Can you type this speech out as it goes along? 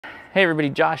Hey everybody,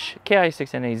 Josh,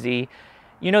 KI6NAZ.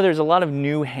 You know, there's a lot of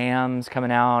new hams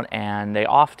coming out and they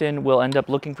often will end up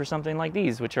looking for something like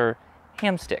these, which are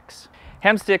ham sticks.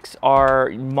 Ham sticks are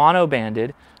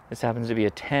mono-banded. This happens to be a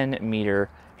 10 meter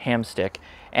ham stick,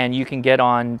 and you can get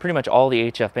on pretty much all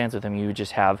the HF bands with them. You would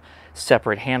just have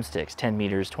separate ham sticks, 10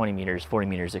 meters, 20 meters, 40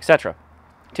 meters, etc.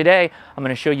 Today, I'm going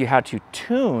to show you how to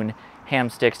tune ham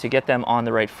sticks to get them on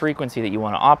the right frequency that you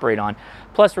want to operate on.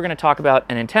 Plus, we're going to talk about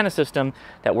an antenna system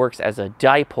that works as a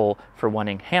dipole for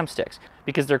wanting ham sticks,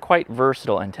 because they're quite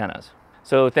versatile antennas.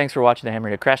 So thanks for watching the Ham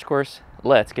Radio Crash Course.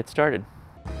 Let's get started.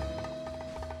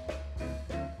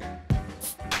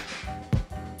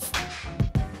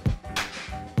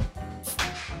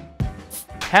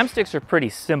 Ham sticks are pretty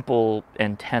simple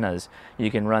antennas. You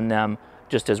can run them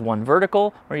just as one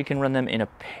vertical, or you can run them in a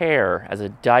pair as a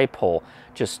dipole,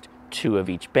 just two of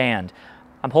each band.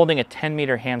 I'm holding a 10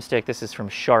 meter ham stick. This is from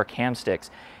Shark Ham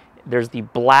Sticks. There's the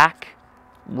black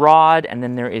rod, and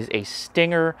then there is a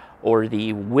stinger or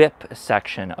the whip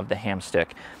section of the ham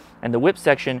stick. And the whip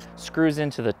section screws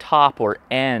into the top or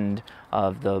end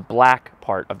of the black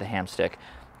part of the ham stick.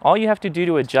 All you have to do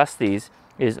to adjust these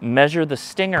is measure the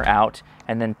stinger out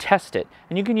and then test it.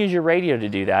 And you can use your radio to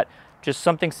do that. Just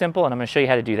something simple, and I'm going to show you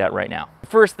how to do that right now. The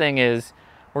first thing is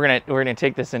we're gonna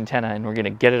take this antenna and we're gonna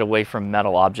get it away from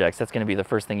metal objects. That's gonna be the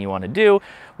first thing you want to do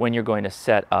when you're going to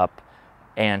set up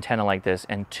an antenna like this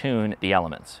and tune the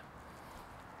elements.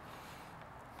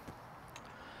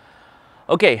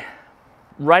 Okay,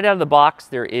 right out of the box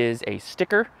there is a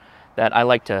sticker that I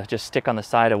like to just stick on the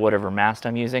side of whatever mast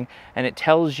I'm using, and it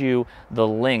tells you the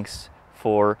lengths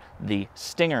for the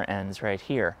stinger ends right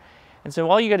here. And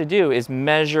so all you got to do is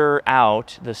measure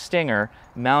out the stinger,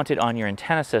 mount it on your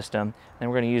antenna system, then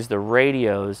we're going to use the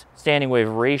radio's standing wave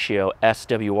ratio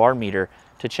SWR meter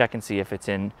to check and see if it's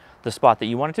in the spot that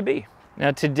you want it to be.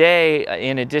 Now today,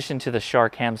 in addition to the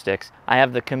Shark ham sticks, I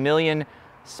have the Chameleon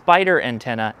spider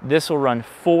antenna. This will run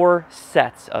 4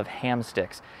 sets of ham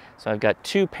sticks. So I've got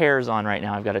 2 pairs on right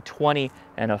now. I've got a 20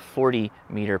 and a 40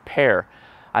 meter pair.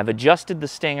 I've adjusted the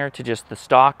stinger to just the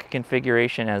stock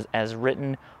configuration as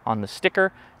written on the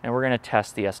sticker, and we're going to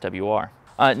test the SWR.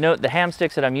 Note the ham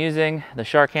sticks that I'm using, the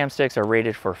Shark ham sticks, are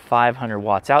rated for 500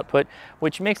 watts output,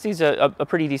 which makes these a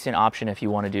pretty decent option if you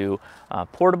want to do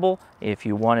portable, if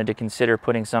you wanted to consider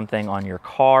putting something on your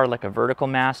car like a vertical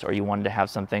mast, or you wanted to have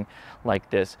something like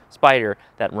this spider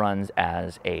that runs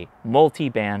as a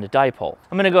multi-band dipole.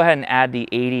 I'm going to go ahead and add the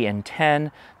 80 and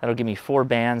 10. That'll give me 4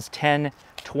 bands, 10,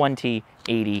 20,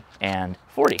 80, and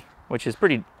 40, which is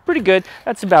pretty good.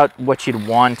 That's about what you'd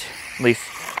want, at least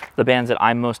the bands that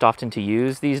I'm most often to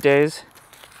use these days.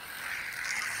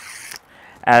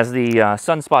 As the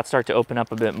sunspots start to open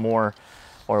up a bit more,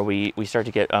 or we start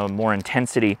to get more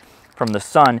intensity from the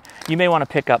sun, you may want to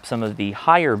pick up some of the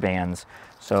higher bands.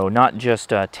 So not just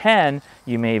 10,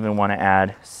 you may even want to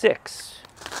add 6,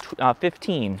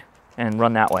 15, and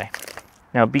run that way.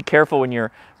 Now be careful when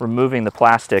you're removing the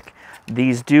plastic.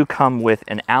 These do come with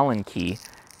an Allen key,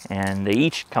 and they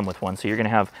each come with one, so you're going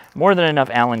to have more than enough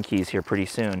Allen keys here pretty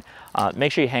soon.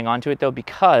 Make sure you hang on to it though,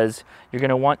 because you're going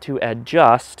to want to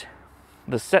adjust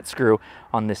the set screw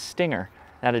on this stinger.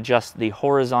 That adjusts the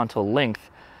horizontal length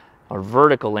or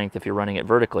vertical length if you're running it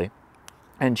vertically,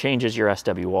 and changes your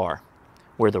SWR,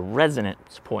 where the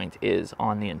resonance point is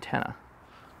on the antenna.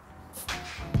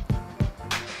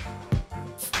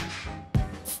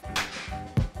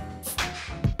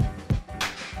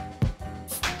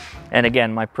 And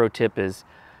again, my pro tip is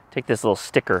take this little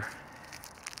sticker,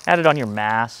 add it on your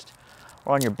mast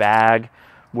or on your bag,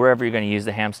 wherever you're going to use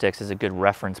the ham sticks is a good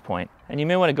reference point. And you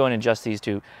may want to go and adjust these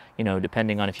to, you know,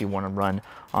 depending on if you want to run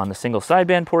on the single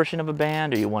sideband portion of a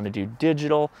band or you want to do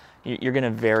digital, you're going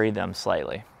to vary them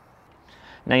slightly.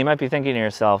 Now you might be thinking to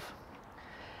yourself,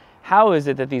 how is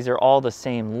it that these are all the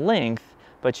same length,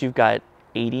 but you've got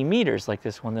 80 meters like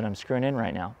this one that I'm screwing in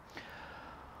right now?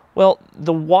 Well,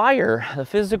 the wire, the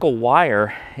physical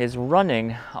wire, is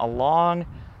running along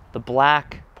the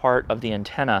black part of the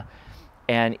antenna,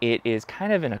 and it is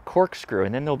kind of in a corkscrew,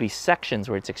 and then there'll be sections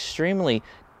where it's extremely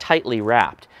tightly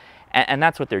wrapped, and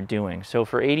that's what they're doing. So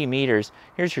for 80 meters,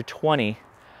 here's your 20.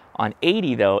 On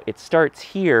 80 though, it starts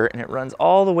here and it runs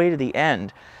all the way to the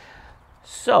end.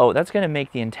 So that's going to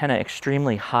make the antenna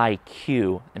extremely high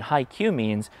Q, and high Q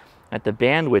means that the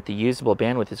bandwidth, the usable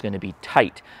bandwidth, is going to be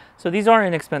tight. So these are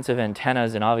inexpensive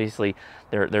antennas, and obviously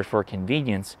they're for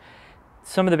convenience.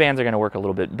 Some of the bands are going to work a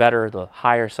little bit better, the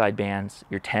higher side bands,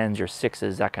 your 10s, your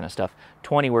 6s, that kind of stuff.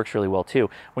 20 works really well too.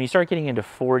 When you start getting into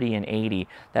 40 and 80,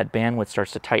 that bandwidth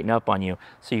starts to tighten up on you,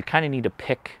 so you kind of need to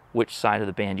pick which side of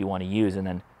the band you want to use and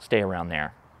then stay around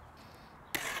there.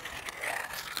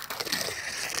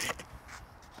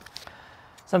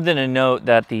 Something to note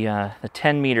that the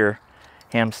 10 meter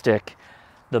ham stick,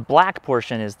 the black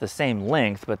portion is the same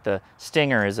length, but the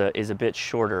stinger is a bit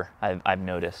shorter, I've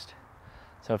noticed.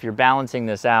 So if you're balancing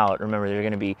this out, remember they're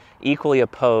going to be equally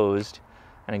opposed.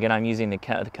 And again, I'm using the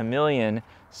Chameleon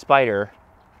Spider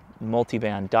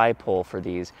multiband dipole for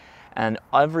these. And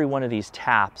every one of these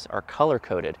taps are color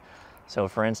coded. So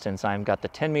for instance, I've got the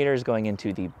 10 meters going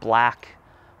into the black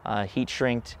heat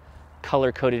shrinked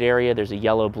color coded area. There's a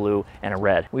yellow, blue, and a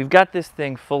red. We've got this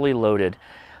thing fully loaded.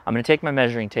 I'm going to take my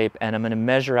measuring tape and I'm going to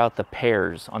measure out the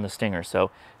pairs on the stinger.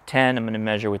 So 10, I'm going to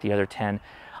measure with the other 10.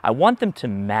 I want them to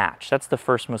match. That's the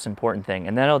first most important thing.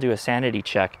 And then I'll do a sanity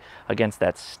check against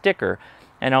that sticker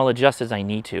and I'll adjust as I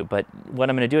need to. But what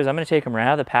I'm going to do is I'm going to take them right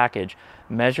out of the package,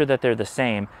 measure that they're the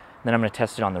same, and then I'm going to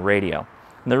test it on the radio.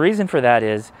 And the reason for that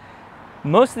is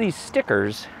most of these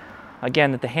stickers,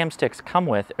 again, that the ham sticks come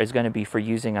with is going to be for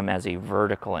using them as a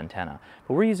vertical antenna.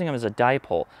 But we're using them as a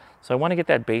dipole. So I want to get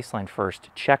that baseline first,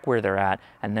 check where they're at,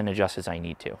 and then adjust as I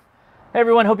need to. Hey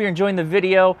everyone, hope you're enjoying the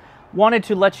video. Wanted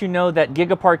to let you know that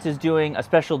Gigaparts is doing a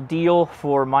special deal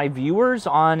for my viewers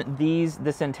on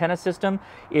this antenna system.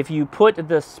 If you put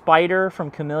the Spider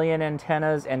from Chameleon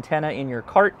antenna in your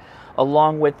cart,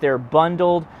 along with their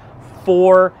bundled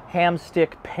 4 ham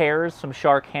stick pairs, some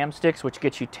Shark ham sticks, which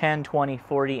gets you 10, 20,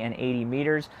 40, and 80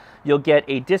 meters, you'll get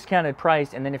a discounted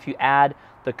price. And then if you add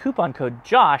the coupon code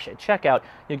JOSH at checkout,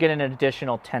 you'll get an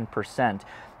additional 10%.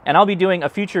 And I'll be doing a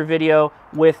future video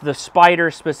with the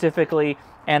Spider specifically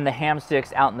and the ham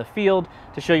sticks out in the field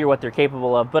to show you what they're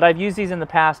capable of. But I've used these in the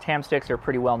past. Ham sticks are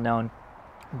pretty well known,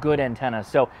 good antennas.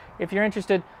 So if you're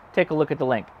interested, take a look at the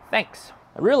link. Thanks.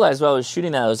 I realized while I was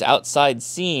shooting those outside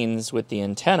scenes with the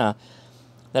antenna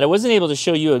that I wasn't able to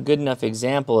show you a good enough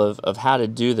example of how to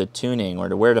do the tuning or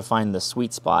to where to find the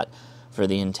sweet spot for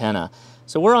the antenna.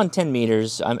 So we're on 10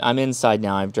 meters. I'm inside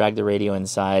now. I've dragged the radio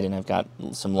inside and I've got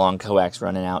some long coax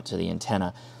running out to the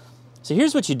antenna. So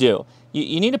here's what you do.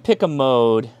 You need to pick a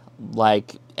mode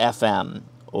like FM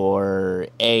or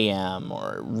AM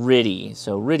or RTTY.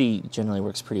 So RTTY generally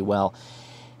works pretty well.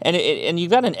 And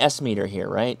you've got an S meter here,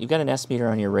 right? You've got an S meter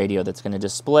on your radio that's going to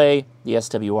display the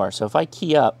SWR. So if I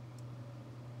key up,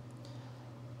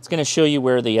 it's going to show you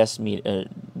where the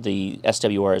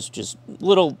SWR is, just a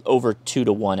little over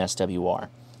 2-to-1 SWR.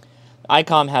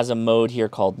 ICOM has a mode here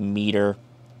called meter.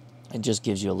 It just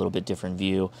gives you a little bit different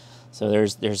view. So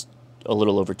there's a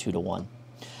little over 2-to-1.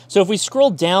 So if we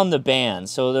scroll down the band,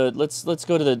 so let's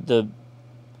go to the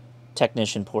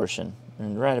technician portion,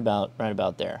 and right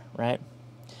about there, right?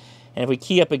 And if we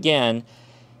key up again,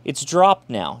 it's dropped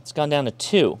now. It's gone down to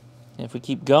 2. And if we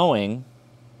keep going,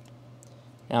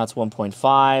 now it's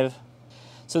 1.5.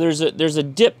 So there's a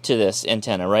dip to this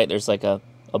antenna, right? There's like a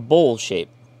bowl shape,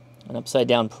 an upside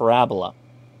down parabola.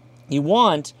 You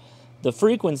want the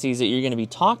frequencies that you're going to be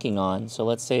talking on, so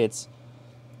let's say it's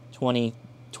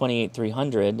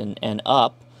 28,300 and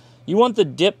up, you want the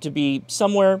dip to be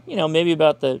somewhere, you know, maybe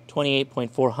about the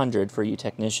 28.400 for you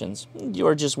technicians,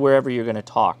 or just wherever you're going to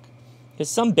talk. Because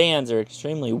some bands are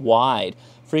extremely wide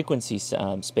frequency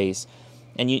space,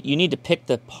 and you need to pick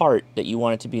the part that you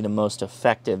want it to be the most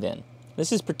effective in.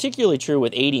 This is particularly true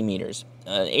with 80 meters.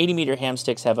 80 meter ham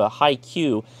sticks have a high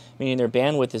Q, meaning their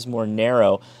bandwidth is more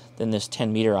narrow than this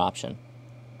 10 meter option.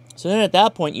 So then at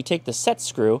that point, you take the set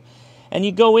screw and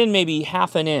you go in maybe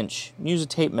 ½ an inch. Use a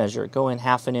tape measure. Go in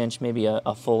 ½ an inch, maybe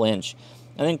a full inch.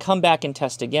 And then come back and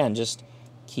test again. Just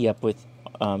key up with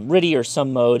RTTY or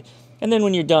some mode. And then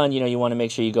when you're done, you want to make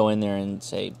sure you go in there and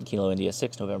say Kilo India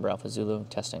 6 November Alpha Zulu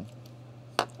testing.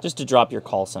 Just to drop your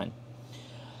call sign.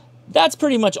 That's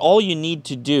pretty much all you need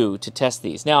to do to test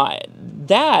these. Now,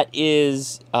 that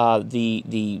is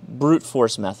the brute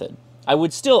force method. I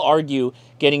would still argue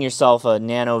getting yourself a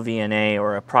nano VNA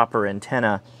or a proper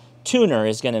antenna tuner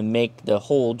is going to make the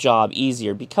whole job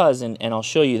easier because, and I'll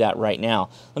show you that right now.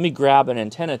 Let me grab an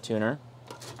antenna tuner.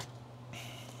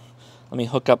 Let me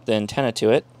hook up the antenna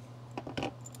to it.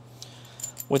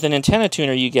 With an antenna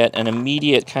tuner, you get an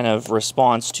immediate kind of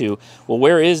response to, well,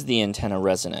 where is the antenna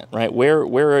resonant, right?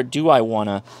 Where do I want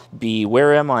to be?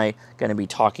 Where am I going to be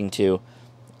talking to?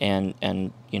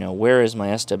 And where is my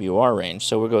SWR range?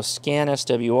 So we'll go scan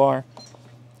SWR.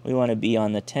 We want to be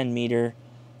on the 10 meter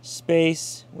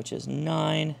space, which is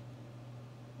 9.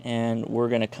 And we're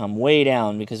going to come way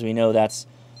down because we know that's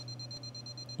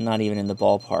not even in the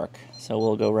ballpark. So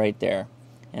we'll go right there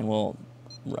and we'll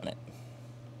run it.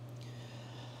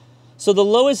 So the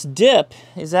lowest dip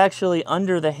is actually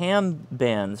under the ham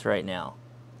bands right now.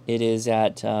 It is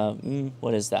at,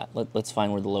 what is that? Let's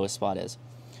find where the lowest spot is.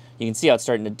 You can see how it's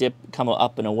starting to dip, come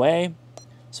up and away.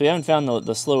 So we haven't found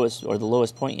the slowest or the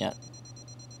lowest point yet.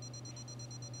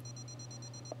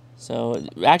 So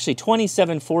actually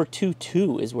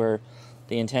 27.422 is where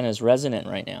the antenna is resonant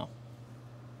right now.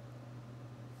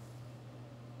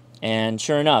 And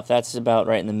sure enough, that's about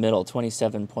right in the middle,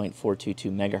 27.422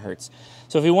 megahertz.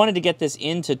 So if we wanted to get this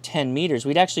into 10 meters,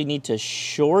 we'd actually need to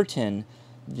shorten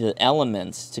the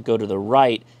elements to go to the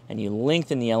right, and you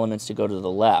lengthen the elements to go to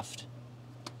the left.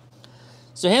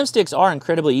 So ham sticks are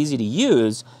incredibly easy to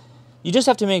use. You just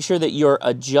have to make sure that you're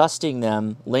adjusting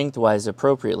them lengthwise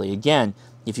appropriately. Again,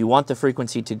 if you want the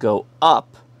frequency to go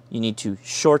up, you need to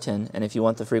shorten, and if you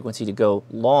want the frequency to go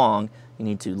long, you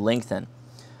need to lengthen.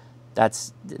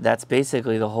 That's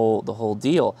basically the whole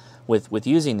deal with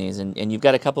using these, and you've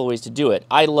got a couple of ways to do it.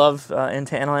 I love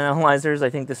antenna analyzers. I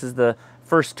think this is the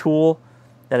first tool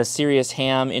that a serious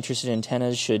ham interested in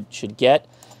antennas should get,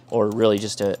 or really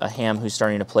just a ham who's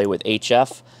starting to play with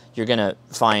HF. You're going to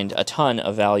find a ton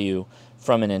of value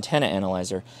from an antenna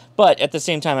analyzer. But at the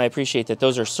same time, I appreciate that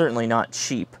those are certainly not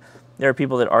cheap. There are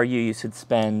people that argue you should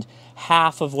spend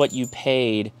half of what you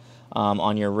paid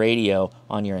on your radio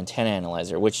on your antenna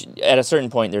analyzer, which at a certain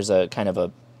point there's a kind of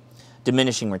a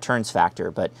diminishing returns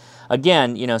factor. But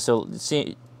again, you know, so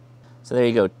there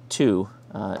you go, 2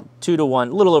 to 1,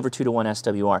 a little over 2 to 1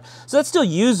 SWR. So that's still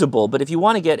usable, but if you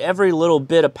want to get every little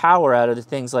bit of power out of the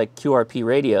things like QRP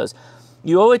radios,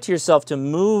 you owe it to yourself to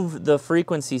move the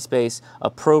frequency space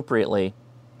appropriately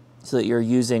so that you're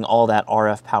using all that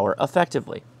RF power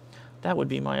effectively. That would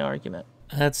be my argument.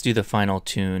 Let's do the final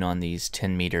tune on these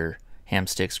 10-meter ham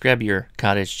sticks. Grab your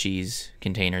cottage cheese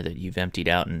container that you've emptied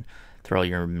out and throw all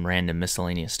your random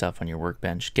miscellaneous stuff on your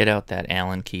workbench. Get out that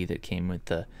Allen key that came with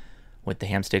the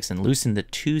ham sticks and loosen the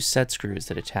 2 set screws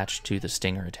that attach to the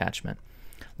stinger attachment.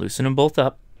 Loosen them both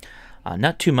up.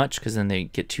 Not too much, because then they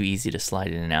get too easy to slide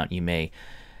in and out. You may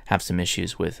have some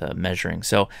issues with measuring.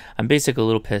 So I'm basically a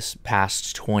little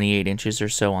past 28 inches or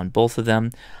so on both of them.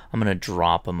 I'm going to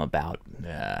drop them about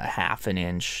half an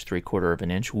inch, 3/4 of an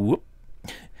inch. Whoop.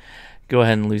 Go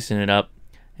ahead and loosen it up,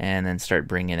 and then start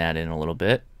bringing that in a little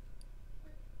bit.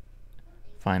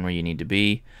 Find where you need to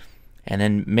be, and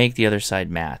then make the other side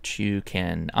match. You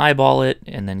can eyeball it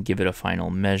and then give it a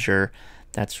final measure.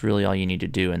 That's really all you need to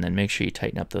do, and then make sure you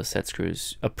tighten up those set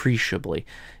screws appreciably.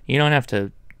 You don't have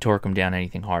to torque them down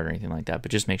anything hard or anything like that,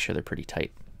 but just make sure they're pretty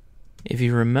tight. If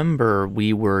you remember,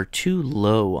 we were too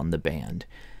low on the band.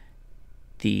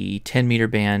 The 10-meter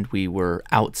band, we were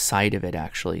outside of it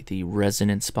actually. The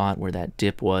resonance spot where that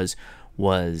dip was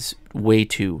way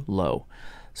too low.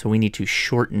 So we need to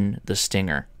shorten the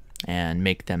stinger and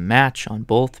make them match on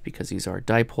both, because these are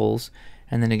dipoles,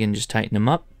 and then again just tighten them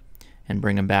up and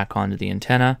bring them back onto the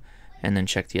antenna, and then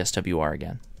check the SWR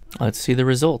again. Let's see the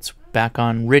results. Back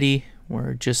on RTTY,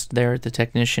 we're just there at the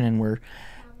technician, and we're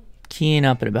keying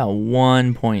up at about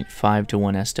 1.5 to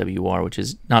 1 SWR, which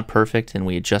is not perfect, and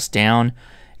we adjust down.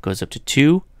 It goes up to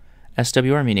 2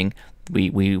 SWR, meaning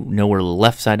we know where the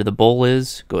left side of the bowl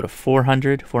is. Go to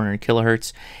 400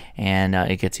 kilohertz, and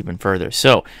it gets even further.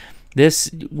 So this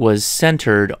was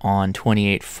centered on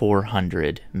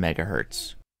 28,400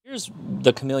 megahertz. Here's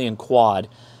the Chameleon quad.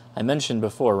 I mentioned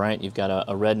before, right? You've got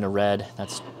a red and a red.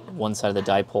 That's one side of the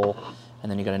dipole, and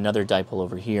then you got another dipole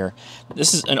over here.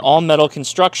 This is an all-metal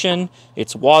construction.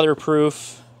 It's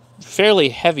waterproof, fairly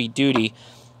heavy duty,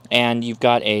 and you've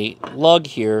got a lug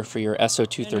here for your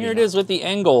SO230. And here it is with the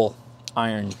angle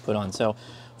iron put on. So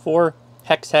 4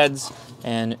 hex heads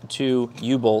and 2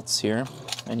 U-bolts here,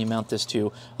 and you mount this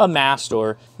to a mast,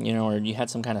 or or you had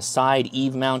some kind of side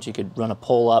eave mount. You could run a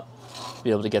pole up to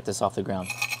be able to get this off the ground.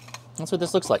 That's what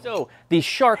this looks like. So the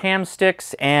Shark ham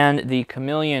sticks and the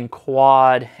Chameleon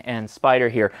quad and spider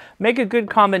here make a good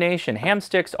combination. Ham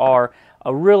sticks are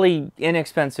a really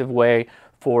inexpensive way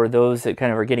for those that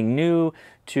kind of are getting new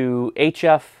to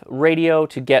HF radio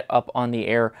to get up on the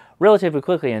air relatively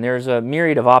quickly, and there's a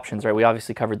myriad of options, right? We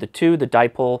obviously covered the 2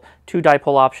 dipole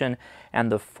option,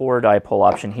 and the 4 dipole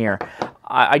option here.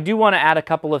 I do want to add a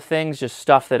couple of things, just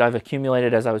stuff that I've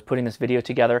accumulated as I was putting this video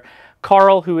together.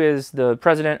 Carl, who is the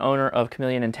president owner of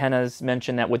Chameleon Antennas,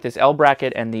 mentioned that with this L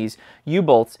bracket and these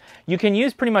U-bolts, you can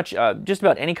use pretty much just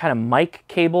about any kind of mic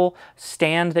cable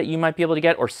stand that you might be able to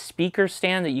get, or speaker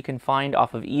stand that you can find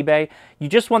off of eBay. You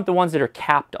just want the ones that are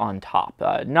capped on top,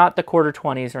 not the quarter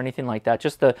 20s or anything like that,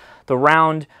 just the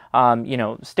round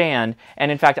stand. And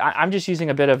in fact, I'm just using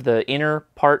a bit of the inner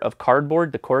part of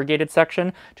cardboard, the corrugated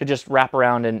section, to just wrap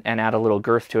around and add a little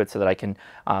girth to it so that I can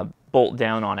bolt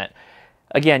down on it.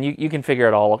 Again, you can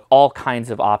figure out all kinds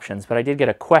of options, but I did get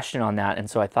a question on that, and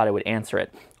so I thought I would answer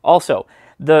it. Also,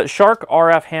 the Shark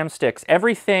RF ham sticks,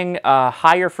 everything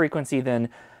higher frequency than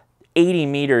 80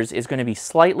 meters is going to be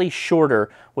slightly shorter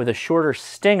with a shorter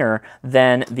stinger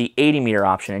than the 80 meter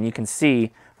option. And you can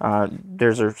see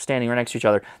Theirs are standing right next to each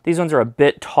other. These ones are a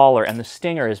bit taller, and the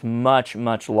stinger is much,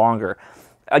 much longer.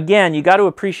 Again, you got to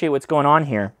appreciate what's going on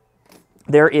here.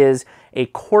 There is a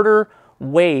quarter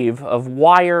wave of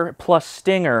wire plus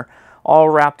stinger all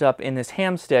wrapped up in this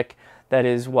hamstick that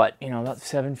is what, you know, about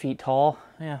 7 feet tall?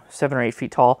 Yeah, 7 or 8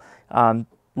 feet tall,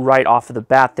 right off of the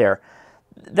bat there.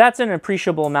 That's an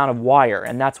appreciable amount of wire,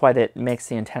 and that's why that makes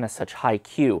the antenna such high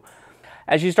Q.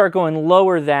 As you start going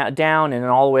lower that down and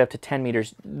all the way up to 10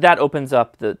 meters, that opens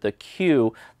up the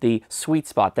Q, the sweet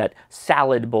spot, that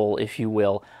salad bowl, if you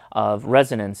will, of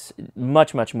resonance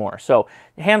much, much more. So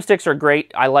ham sticks are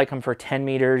great. I like them for 10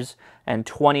 meters and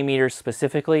 20 meters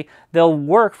specifically. They'll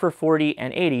work for 40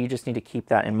 and 80. You just need to keep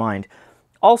that in mind.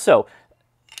 Also,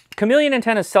 Chameleon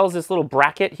Antennas sells this little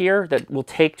bracket here that will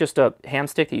take just a ham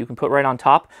stick that you can put right on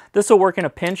top. This will work in a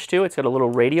pinch too. It's got a little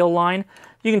radial line.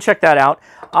 You can check that out.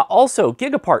 Also,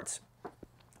 Gigaparts.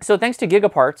 So thanks to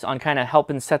Gigaparts on kind of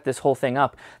helping set this whole thing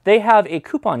up, they have a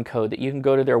coupon code that you can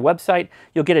go to their website.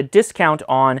 You'll get a discount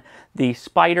on the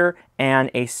Spider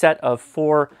and a set of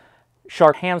 4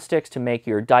 sharp ham sticks to make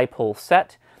your dipole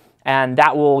set. And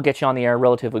that will get you on the air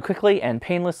relatively quickly and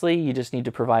painlessly. You just need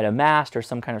to provide a mast or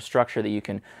some kind of structure that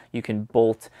you can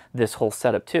bolt this whole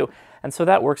setup to. And so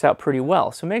that works out pretty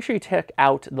well. So make sure you check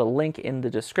out the link in the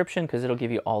description because it'll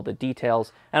give you all the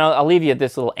details. And I'll leave you at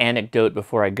this little anecdote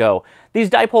before I go. These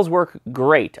dipoles work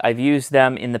great. I've used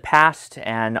them in the past,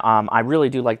 and I really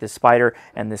do like this Spider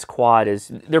and this Quad.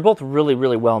 They're both really,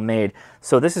 really well made.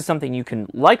 So this is something you can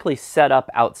likely set up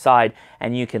outside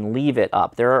and you can leave it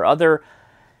up. There are other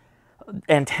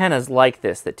antennas like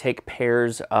this that take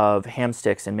pairs of ham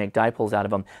sticks and make dipoles out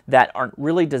of them that aren't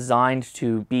really designed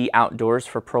to be outdoors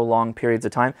for prolonged periods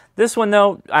of time. This one,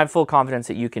 though, I have full confidence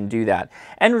that you can do that.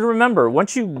 And remember,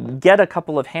 once you get a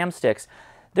couple of ham sticks,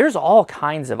 there's all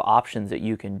kinds of options that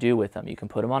you can do with them. You can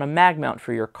put them on a mag mount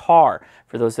for your car.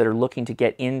 For those that are looking to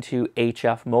get into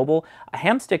HF mobile, a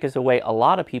ham stick is a way a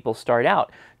lot of people start out.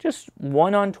 Just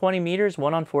one on 20 meters,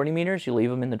 one on 40 meters. You leave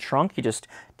them in the trunk. You just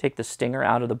take the stinger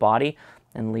out of the body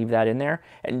and leave that in there.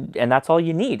 And that's all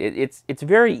you need. It's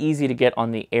very easy to get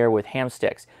on the air with ham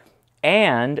sticks.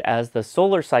 And as the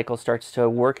solar cycle starts to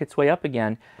work its way up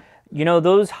again, you know,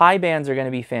 those high bands are going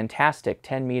to be fantastic.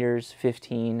 10 meters,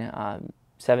 15,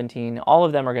 17, all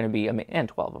of them are going to be, and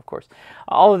 12 of course,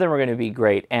 all of them are going to be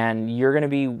great, and you're going to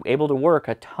be able to work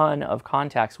a ton of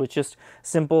contacts with just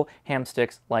simple ham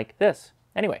sticks like this.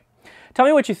 Anyway, tell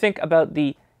me what you think about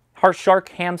the Shark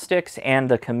ham sticks and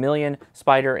the Chameleon,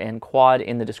 Spider, and Quad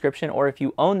in the description, or if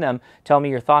you own them, tell me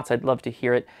your thoughts. I'd love to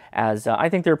hear it, as I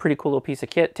think they're a pretty cool little piece of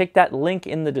kit. Take that link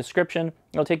in the description.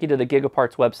 It'll take you to the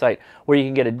Gigaparts website where you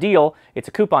can get a deal. It's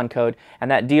a coupon code, and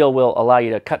that deal will allow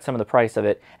you to cut some of the price of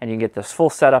it, and you can get this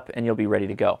full setup, and you'll be ready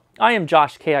to go. I am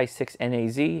Josh,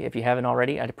 KI6NAZ. If you haven't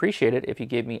already, I'd appreciate it if you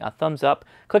gave me a thumbs up.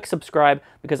 Click subscribe,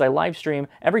 because I live stream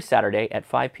every Saturday at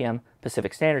 5 p.m.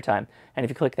 Pacific Standard Time. And if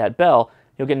you click that bell,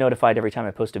 you'll get notified every time I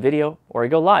post a video or I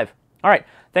go live. All right,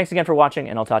 thanks again for watching,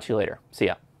 and I'll talk to you later. See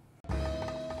ya.